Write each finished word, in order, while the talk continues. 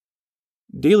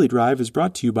Daily Drive is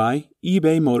brought to you by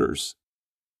eBay Motors.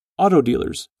 Auto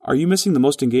dealers, are you missing the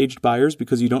most engaged buyers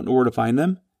because you don't know where to find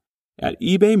them? At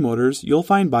eBay Motors, you'll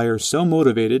find buyers so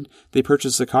motivated they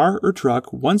purchase a car or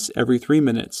truck once every 3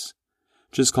 minutes.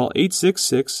 Just call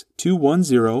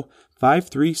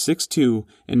 866-210-5362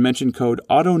 and mention code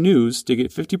AUTONEWS to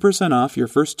get 50% off your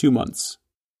first 2 months.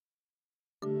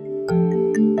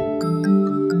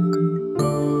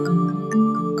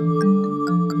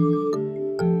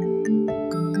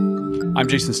 I'm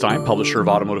Jason Stein, publisher of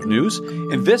Automotive News,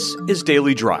 and this is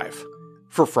Daily Drive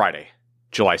for Friday,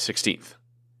 July 16th.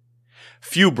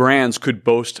 Few brands could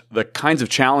boast the kinds of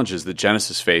challenges that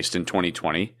Genesis faced in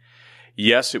 2020.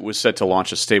 Yes, it was set to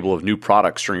launch a stable of new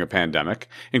products during a pandemic,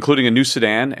 including a new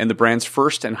sedan and the brand's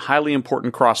first and highly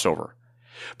important crossover.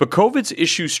 But COVID's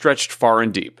issues stretched far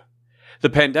and deep. The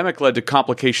pandemic led to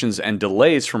complications and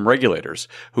delays from regulators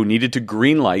who needed to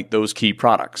greenlight those key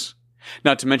products.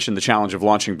 Not to mention the challenge of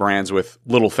launching brands with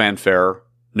little fanfare,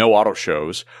 no auto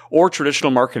shows, or traditional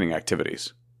marketing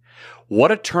activities.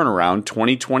 What a turnaround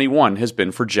 2021 has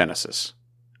been for Genesis.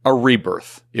 A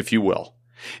rebirth, if you will.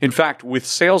 In fact, with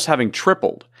sales having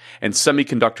tripled and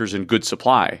semiconductors in good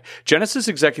supply, Genesis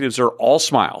executives are all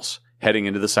smiles heading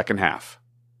into the second half.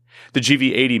 The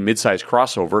GV80 midsize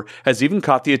crossover has even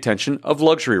caught the attention of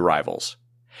luxury rivals.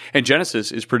 And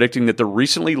Genesis is predicting that the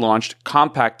recently launched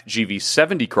compact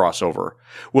GV70 crossover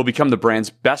will become the brand's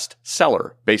best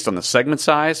seller based on the segment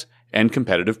size and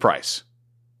competitive price.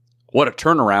 What a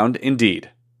turnaround indeed.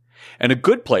 And a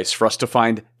good place for us to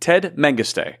find Ted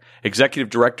Mengiste, Executive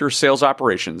Director, Sales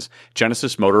Operations,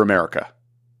 Genesis Motor America.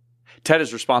 Ted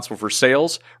is responsible for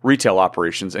sales, retail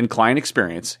operations, and client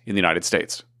experience in the United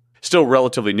States. Still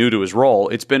relatively new to his role,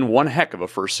 it's been one heck of a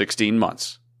first 16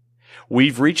 months.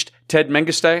 We've reached Ted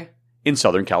Mengiste in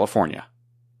Southern California.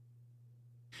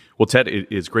 Well, Ted,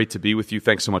 it is great to be with you.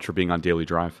 Thanks so much for being on Daily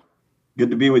Drive. Good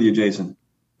to be with you, Jason.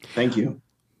 Thank you.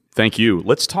 Thank you.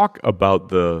 Let's talk about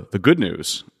the good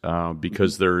news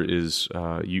because there is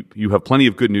you have plenty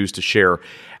of good news to share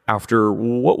after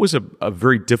what was a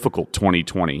very difficult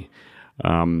 2020.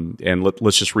 And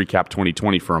let's just recap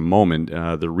 2020 for a moment.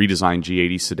 The redesigned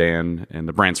G80 sedan and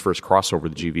the brand's first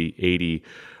crossover, the GV80,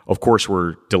 of course,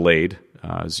 were delayed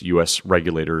as U.S.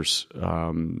 regulators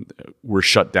were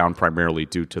shut down primarily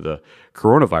due to the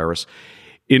coronavirus.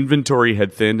 Inventory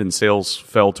had thinned and sales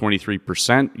fell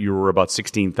 23%. You were about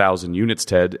 16,000 units,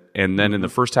 Ted. And then in the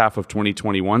first half of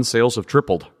 2021, sales have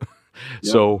tripled. Yep.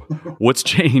 So what's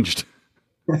changed?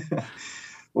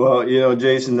 Well,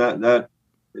 Jason, that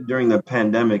during the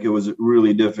pandemic, it was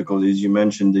really difficult. As you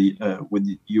mentioned, with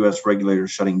the U.S.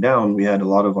 regulators shutting down, we had a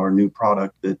lot of our new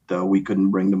product that we couldn't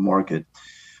bring to market.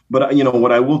 But,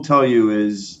 what I will tell you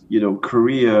is,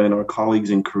 Korea and our colleagues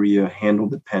in Korea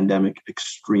handled the pandemic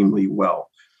extremely well.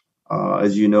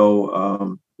 As you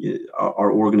know,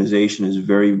 our organization is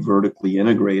very vertically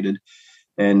integrated.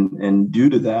 And due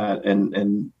to that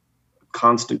and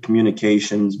constant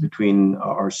communications between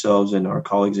ourselves and our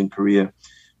colleagues in Korea,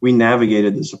 we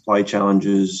navigated the supply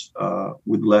challenges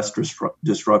with less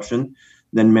disruption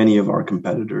than many of our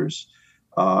competitors.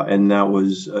 And that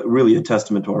was really a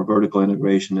testament to our vertical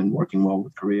integration and working well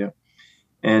with Korea.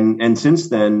 And since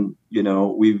then,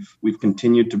 we've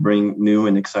continued to bring new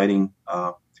and exciting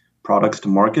products to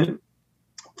market.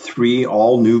 3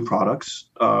 all new products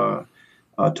to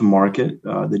market.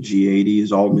 The G80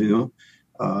 is all new,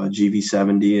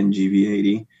 GV70 and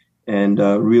GV80. And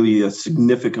really a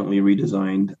significantly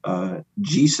redesigned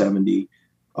G70,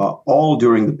 all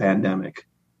during the pandemic.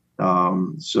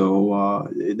 So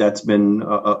that's been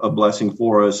a blessing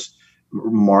for us.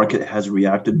 Market has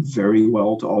reacted very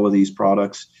well to all of these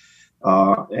products,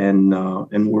 and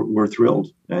we're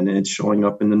thrilled, and it's showing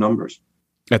up in the numbers.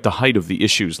 At the height of the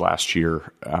issues last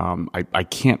year, I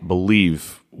can't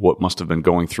believe what must have been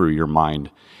going through your mind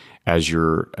as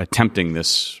you're attempting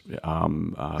this,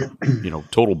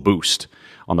 total boost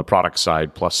on the product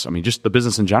side, plus, just the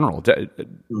business in general.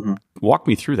 Walk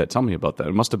me through that. Tell me about that.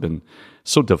 It must have been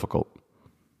so difficult.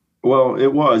 Well,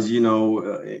 it was,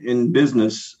 in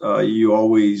business, you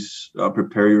always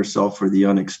prepare yourself for the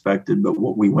unexpected. But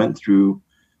what we went through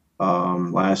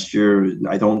last year,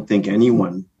 I don't think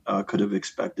anyone could have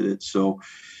expected it. So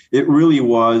it really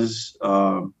was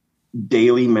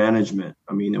daily management.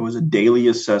 It was a daily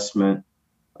assessment,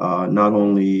 not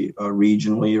only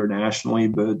regionally or nationally,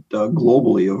 but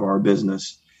globally of our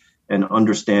business, and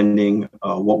understanding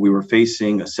what we were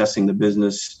facing, assessing the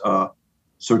business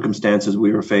circumstances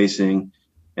we were facing,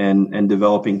 and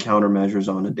developing countermeasures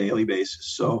on a daily basis.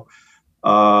 So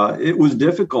it was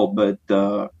difficult, but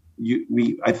I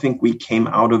think we came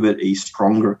out of it a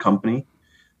stronger company.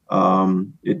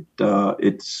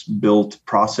 It's built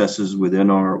processes within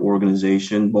our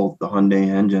organization, both the Hyundai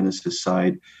and Genesis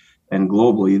side, and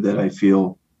globally, that I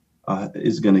feel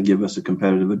is going to give us a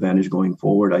competitive advantage going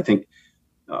forward. I think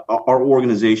our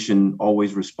organization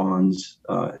always responds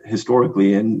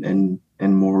historically and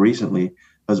more recently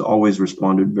has always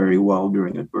responded very well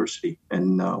during adversity,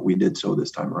 and we did so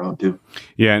this time around too.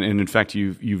 Yeah, and in fact,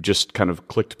 you've just kind of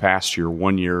clicked past your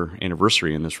 1-year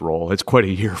anniversary in this role. It's quite a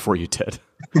year for you, Ted.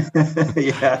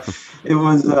 Yeah, it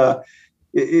was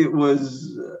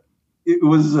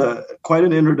quite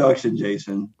an introduction,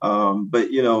 Jason. But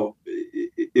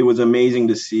it was amazing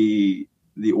to see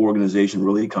the organization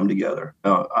really come together.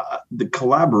 The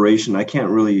collaboration, I can't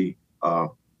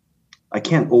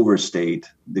overstate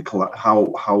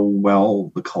how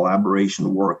well the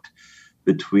collaboration worked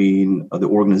between the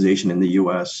organization in the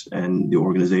U.S. and the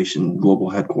organization global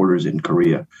headquarters in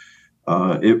Korea.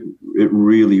 It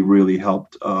really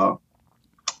helped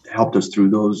us through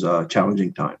those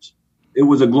challenging times. It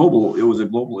was a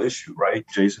global issue, right,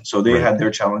 Jason? So they had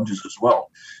their challenges as well,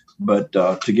 but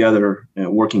together,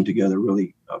 working together,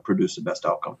 really produced the best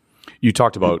outcome. You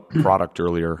talked about product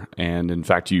earlier, and in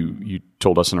fact, you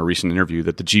told us in a recent interview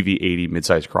that the GV80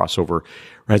 midsize crossover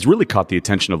has really caught the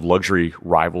attention of luxury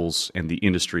rivals and the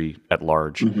industry at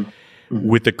large. Mm-hmm. Mm-hmm.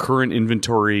 With the current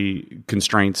inventory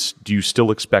constraints, do you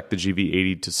still expect the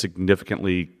GV80 to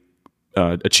significantly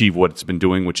achieve what it's been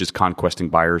doing, which is conquesting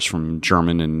buyers from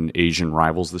German and Asian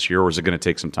rivals this year, or is it going to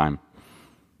take some time?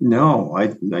 No,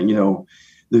 the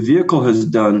vehicle has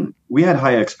done. We had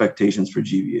high expectations for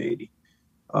GV80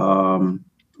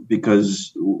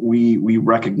 because we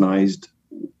recognized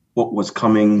what was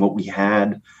coming, what we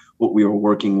had, what we were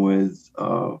working with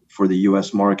for the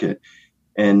U.S. market,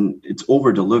 and it's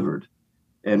over-delivered.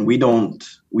 And we don't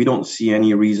see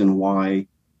any reason why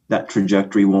that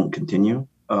trajectory won't continue,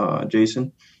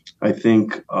 Jason. I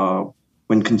think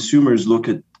when consumers look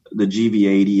at the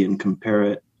GV80 and compare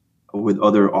it with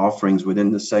other offerings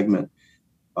within the segment,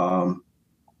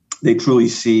 they truly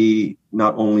see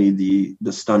not only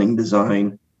the stunning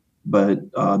design,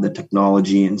 but the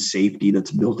technology and safety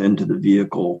that's built into the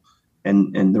vehicle,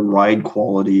 and the ride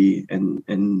quality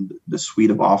and the suite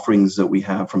of offerings that we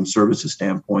have from services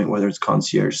standpoint, whether it's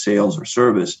concierge sales or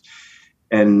service,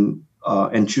 and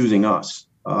choosing us.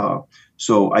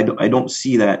 So I don't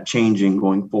see that changing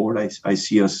going forward. I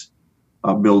see us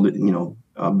building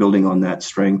on that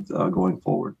strength going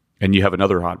forward. And you have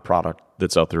another hot product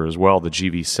that's out there as well, the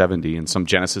GV70. And some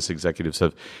Genesis executives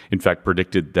have, in fact,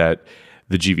 predicted that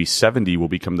the GV70 will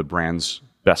become the brand's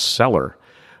best seller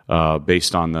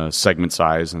based on the segment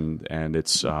size and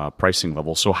its pricing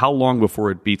level. So how long before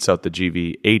it beats out the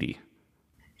GV80?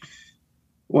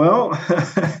 Well,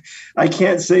 I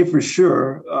can't say for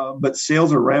sure, but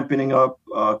sales are ramping up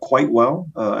quite well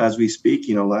as we speak.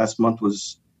 Last month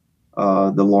was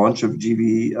the launch of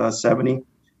GV70.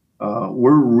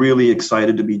 We're really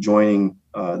excited to be joining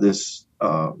this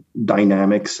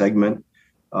dynamic segment.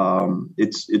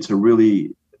 It's a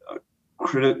really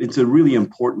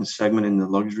important segment in the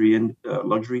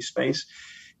luxury space,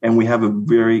 and we have a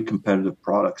very competitive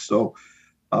product. So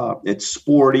it's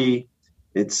sporty,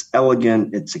 it's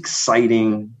elegant, it's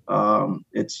exciting,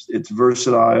 it's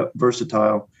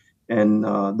versatile, and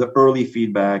the early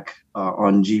feedback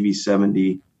on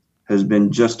GV70 has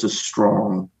been just as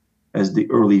strong as the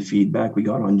early feedback we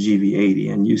got on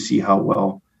GV80, and you see how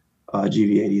well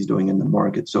GV80 is doing in the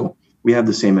market. So we have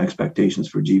the same expectations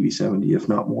for GV70, if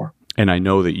not more. And I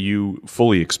know that you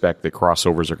fully expect that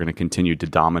crossovers are going to continue to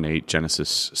dominate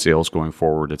Genesis sales going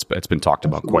forward. It's been talked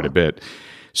about quite a bit.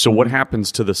 So what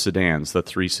happens to the sedans, the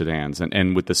 3 sedans?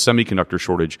 And with the semiconductor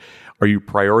shortage, are you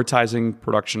prioritizing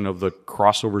production of the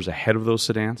crossovers ahead of those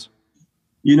sedans?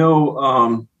 Let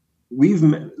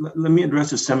me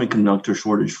address the semiconductor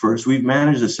shortage first. We've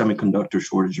managed the semiconductor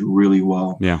shortage really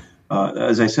well. Yeah.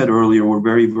 As I said earlier, we're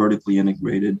very vertically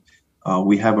integrated.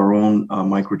 We have our own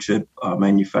microchip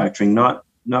manufacturing, not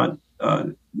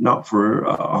for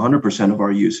 100% of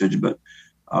our usage, but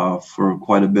for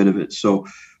quite a bit of it. So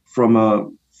from a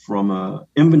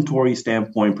inventory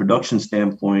standpoint, production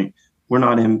standpoint, we're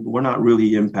not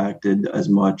really impacted as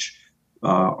much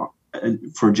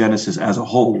for Genesis as a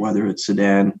whole, whether it's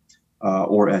sedan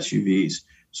or SUVs.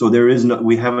 So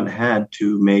we haven't had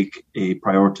to make a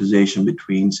prioritization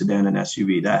between sedan and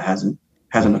SUV. That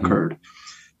hasn't occurred.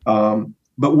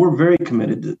 But we're very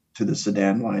committed to the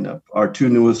sedan lineup. Our 2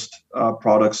 newest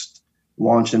products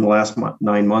launched in the last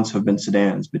 9 months have been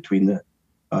sedans, between the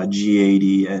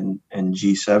G80 and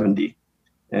G70.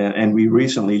 And we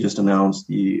recently just announced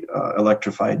the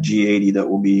electrified G80 that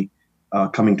will be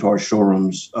coming to our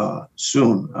showrooms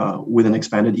soon with an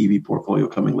expanded EV portfolio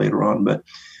coming later on. But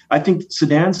I think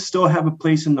sedans still have a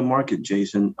place in the market,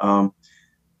 Jason.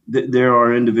 There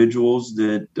are individuals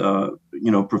that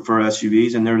prefer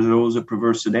SUVs, and there are those that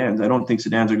prefer sedans. I don't think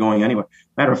sedans are going anywhere.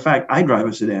 Matter of fact, I drive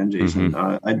a sedan, Jason.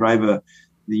 I drive the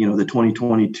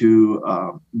 2022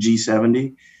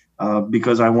 G70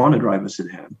 because I want to drive a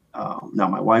sedan. Now,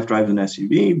 my wife drives an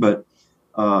SUV, but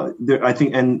I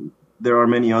think, and there are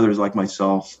many others like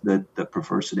myself that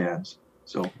prefer sedans.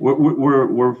 So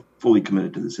we're fully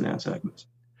committed to the sedan segments.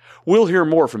 We'll hear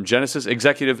more from Genesis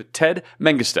executive Ted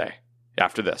Mengiste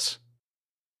after this.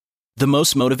 The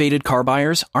most motivated car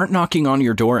buyers aren't knocking on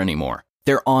your door anymore.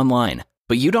 They're online,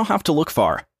 but you don't have to look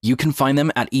far. You can find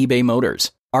them at eBay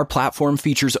Motors. Our platform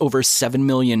features over 7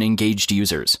 million engaged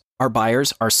users. Our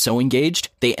buyers are so engaged,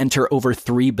 they enter over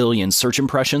 3 billion search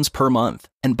impressions per month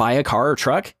and buy a car or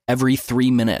truck every 3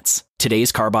 minutes.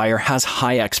 Today's car buyer has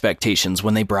high expectations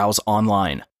when they browse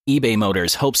online. eBay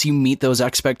Motors helps you meet those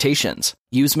expectations.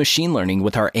 Use machine learning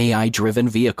with our AI-driven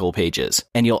vehicle pages,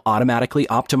 and you'll automatically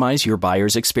optimize your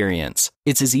buyer's experience.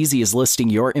 It's as easy as listing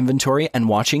your inventory and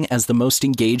watching as the most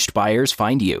engaged buyers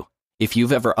find you. If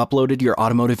you've ever uploaded your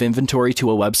automotive inventory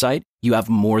to a website, you have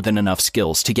more than enough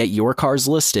skills to get your cars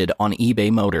listed on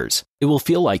eBay Motors. It will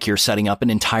feel like you're setting up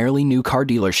an entirely new car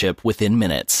dealership within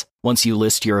minutes. Once you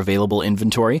list your available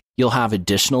inventory, you'll have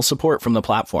additional support from the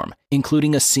platform,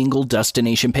 including a single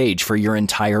destination page for your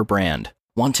entire brand.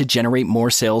 Want to generate more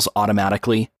sales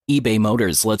automatically? eBay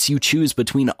Motors lets you choose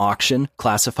between auction,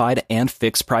 classified, and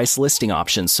fixed price listing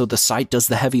options so the site does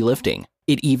the heavy lifting.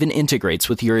 It even integrates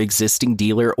with your existing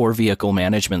dealer or vehicle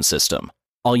management system.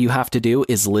 All you have to do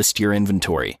is list your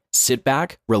inventory, sit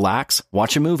back, relax,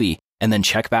 watch a movie, and then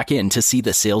check back in to see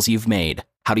the sales you've made.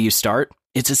 How do you start?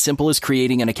 It's as simple as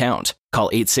creating an account.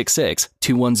 Call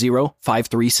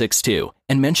 866-210-5362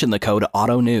 and mention the code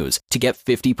AUTONEWS to get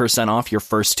 50% off your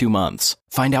first 2 months.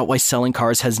 Find out why selling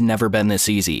cars has never been this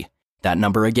easy. That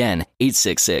number again,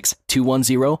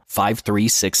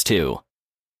 866-210-5362.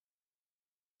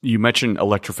 You mentioned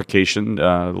electrification.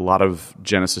 A lot of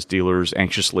Genesis dealers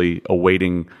anxiously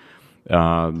awaiting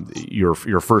your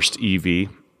first EV.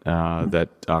 That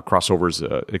crossover is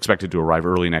expected to arrive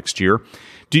early next year.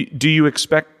 Do you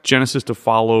expect Genesis to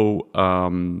follow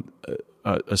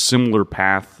a similar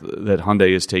path that Hyundai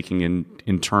is taking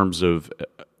in terms of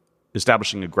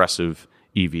establishing aggressive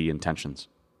EV intentions?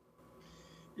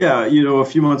 Yeah, a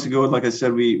few months ago, like I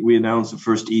said, we announced the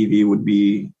first EV would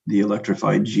be the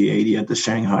electrified G80 at the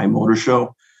Shanghai Motor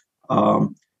Show.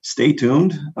 Stay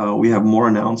tuned. We have more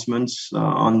announcements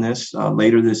on this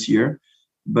later this year.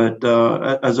 But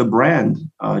as a brand,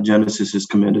 Genesis is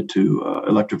committed to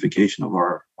electrification of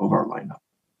our lineup.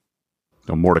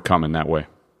 So more to come in that way.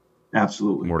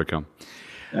 Absolutely. More to come.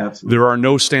 Absolutely. There are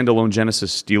no standalone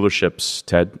Genesis dealerships,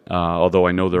 Ted, although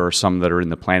I know there are some that are in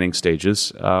the planning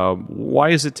stages. Why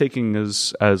is it taking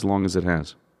as long as it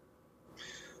has?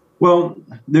 Well,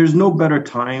 there's no better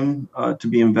time to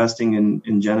be investing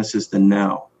in Genesis than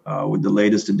now with the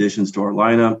latest additions to our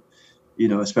lineup.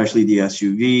 Especially the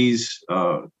SUVs,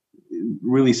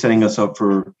 really setting us up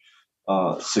for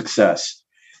success.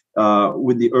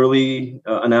 With the early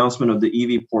announcement of the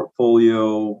EV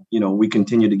portfolio, we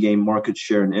continue to gain market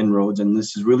share and inroads, and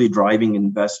this is really driving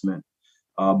investment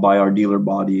by our dealer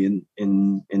body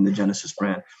in the Genesis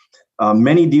brand.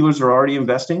 Many dealers are already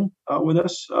investing with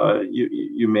us.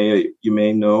 You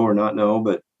may know or not know,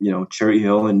 but Cherry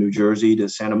Hill in New Jersey to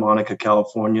Santa Monica,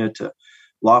 California to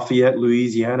Lafayette,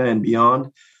 Louisiana, and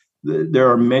beyond. There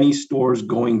are many stores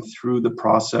going through the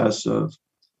process of,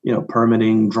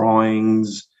 permitting,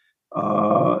 drawings,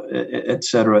 et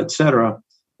cetera.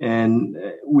 And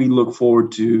we look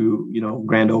forward to,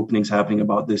 grand openings happening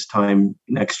about this time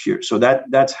next year. So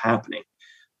that's happening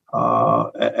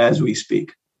as we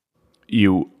speak.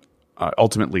 You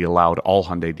ultimately allowed all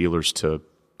Hyundai dealers to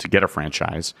get a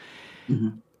franchise. Mm-hmm.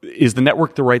 Is the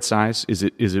network the right size? Is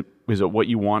it what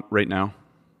you want right now?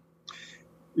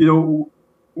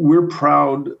 We're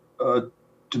proud to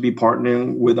be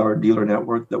partnering with our dealer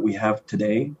network that we have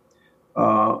today.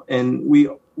 And we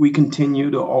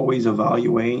continue to always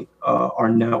evaluate our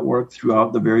network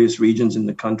throughout the various regions in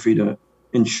the country to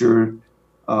ensure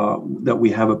that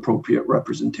we have appropriate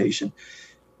representation.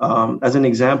 As an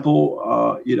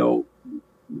example,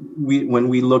 when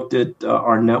we looked at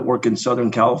our network in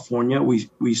Southern California,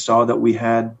 we saw that we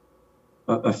had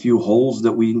a few holes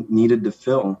that we needed to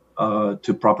fill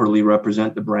to properly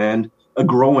represent the brand, a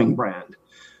growing brand.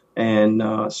 And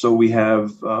so we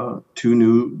have 2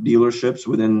 new dealerships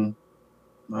within,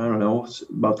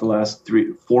 about the last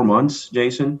 3-4 months,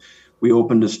 Jason. We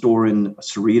opened a store in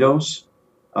Cerritos.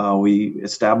 We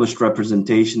established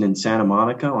representation in Santa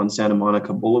Monica on Santa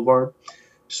Monica Boulevard.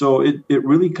 So it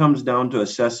really comes down to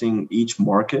assessing each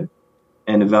market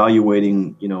and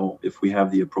evaluating, if we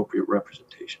have the appropriate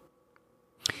representation.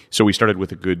 So we started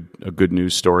with a good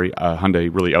news story.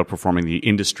 Hyundai really outperforming the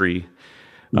industry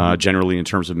generally in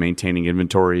terms of maintaining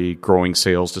inventory, growing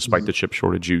sales despite the chip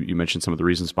shortage. You mentioned some of the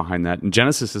reasons behind that, and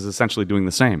Genesis is essentially doing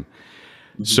the same.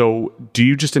 So, do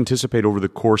you just anticipate over the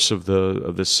course of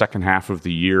the second half of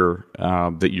the year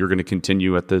that you're going to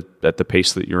continue at the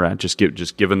pace that you're at,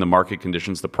 just given the market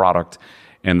conditions, the product,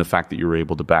 and the fact that you're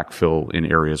able to backfill in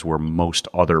areas where most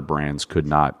other brands could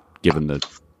not, given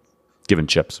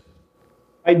chips?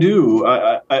 I do.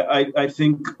 I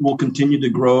think we'll continue to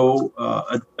grow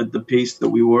at the pace that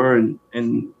we were,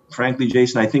 and frankly,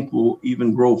 Jason, I think we'll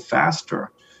even grow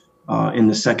faster in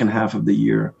the second half of the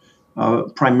year.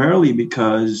 Primarily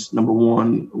because, number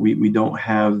one, we don't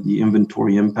have the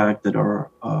inventory impact that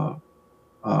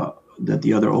that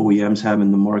the other OEMs have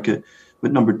in the market.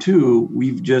 But number two,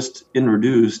 we've just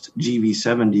introduced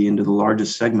GV70 into the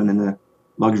largest segment in the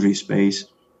luxury space,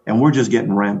 and we're just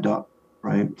getting ramped up,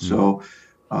 right? Mm-hmm. So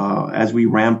as we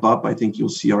ramp up, I think you'll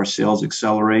see our sales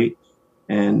accelerate.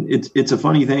 And it's a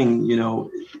funny thing,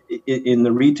 in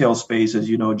the retail space, as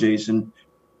you know, Jason,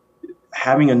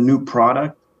 having a new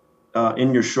product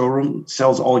in your showroom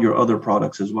sells all your other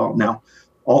products as well. Now,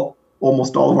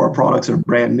 almost all of our products are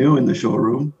brand new in the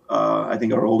showroom. I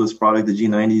think our oldest product, the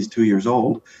G90, is 2 years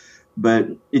old, but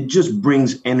it just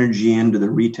brings energy into the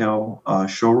retail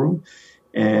showroom.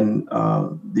 And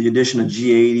the addition of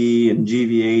G80 and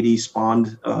GV80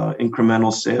 spawned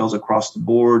incremental sales across the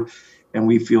board. And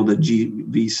we feel that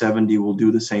GV70 will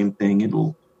do the same thing.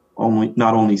 It'll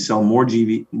not only sell more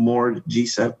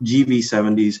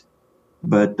GV70s,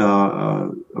 but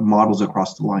models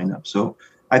across the lineup. So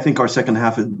I think our second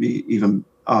half would be even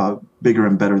bigger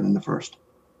and better than the first.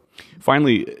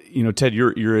 Finally, Ted, you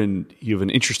have an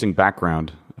interesting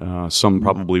background. Some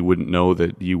probably wouldn't know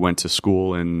that you went to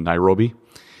school in Nairobi.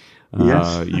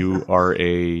 Yes. You are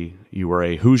a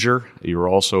Hoosier. You're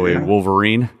also a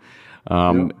Wolverine.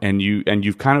 And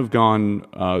you've kind of gone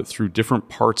through different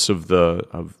parts of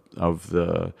the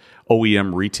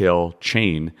OEM retail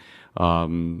chain.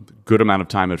 Good amount of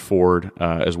time at Ford,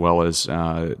 as well as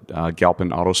Galpin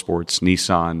Autosports,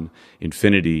 Nissan,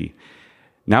 Infiniti.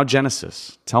 Now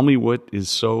Genesis. Tell me what is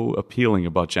so appealing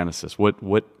about Genesis.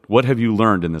 What have you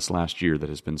learned in this last year that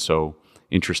has been so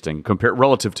interesting,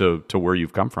 relative to where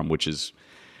you've come from, which is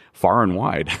far and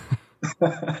wide?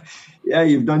 Yeah,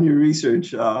 you've done your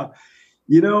research. Each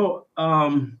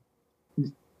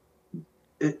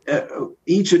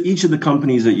of the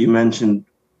companies that you mentioned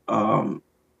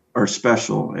are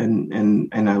special,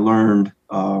 and I learned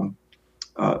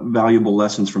valuable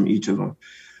lessons from each of them.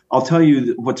 I'll tell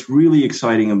you what's really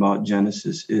exciting about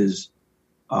Genesis is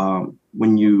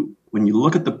when you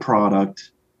look at the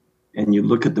product and you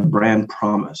look at the brand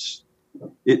promise,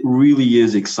 it really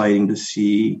is exciting to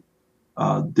see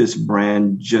this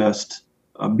brand just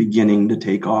beginning to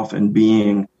take off and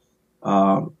being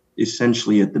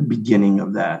essentially at the beginning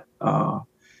of that.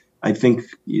 I think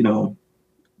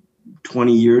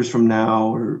 20 years from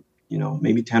now, or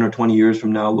maybe 10 or 20 years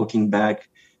from now, looking back,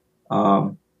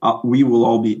 we will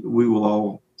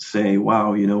all say,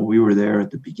 wow, we were there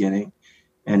at the beginning,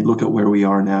 and look at where we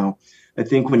are now. I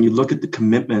think when you look at the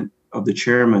commitment of the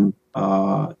chairman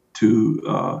to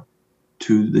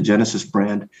the Genesis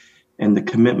brand, and the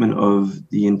commitment of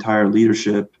the entire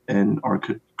leadership and our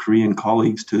Korean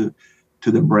colleagues to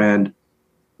the brand,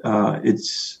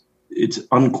 it's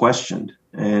unquestioned.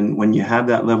 And when you have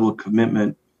that level of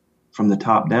commitment from the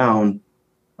top down,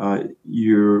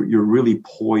 you're really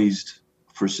poised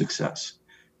for success.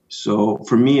 So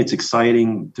for me, it's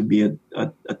exciting to be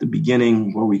at the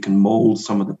beginning, where we can mold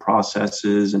some of the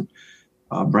processes and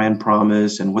brand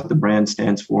promise and what the brand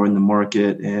stands for in the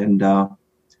market. And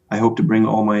I hope to bring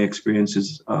all my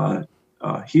experiences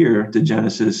here to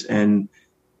Genesis and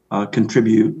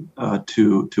contribute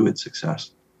to its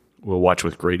success. We'll watch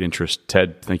with great interest.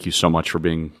 Ted, thank you so much for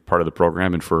being part of the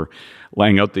program and for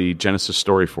laying out the Genesis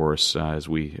story for us as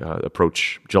we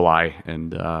approach July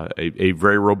and a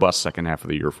very robust second half of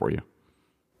the year for you.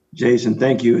 Jason,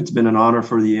 thank you. It's been an honor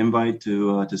for the invite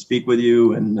to speak with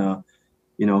you, and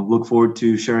look forward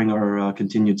to sharing our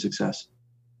continued success.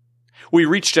 We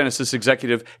reached Genesis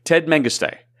executive Ted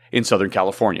Mengiste in Southern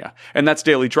California. And that's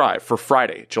Daily Drive for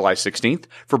Friday, July 16th.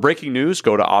 For breaking news,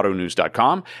 go to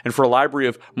autonews.com. And for a library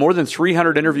of more than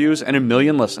 300 interviews and 1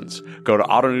 million listens, go to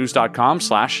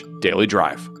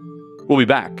autonews.com/dailydrive. We'll be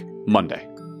back Monday.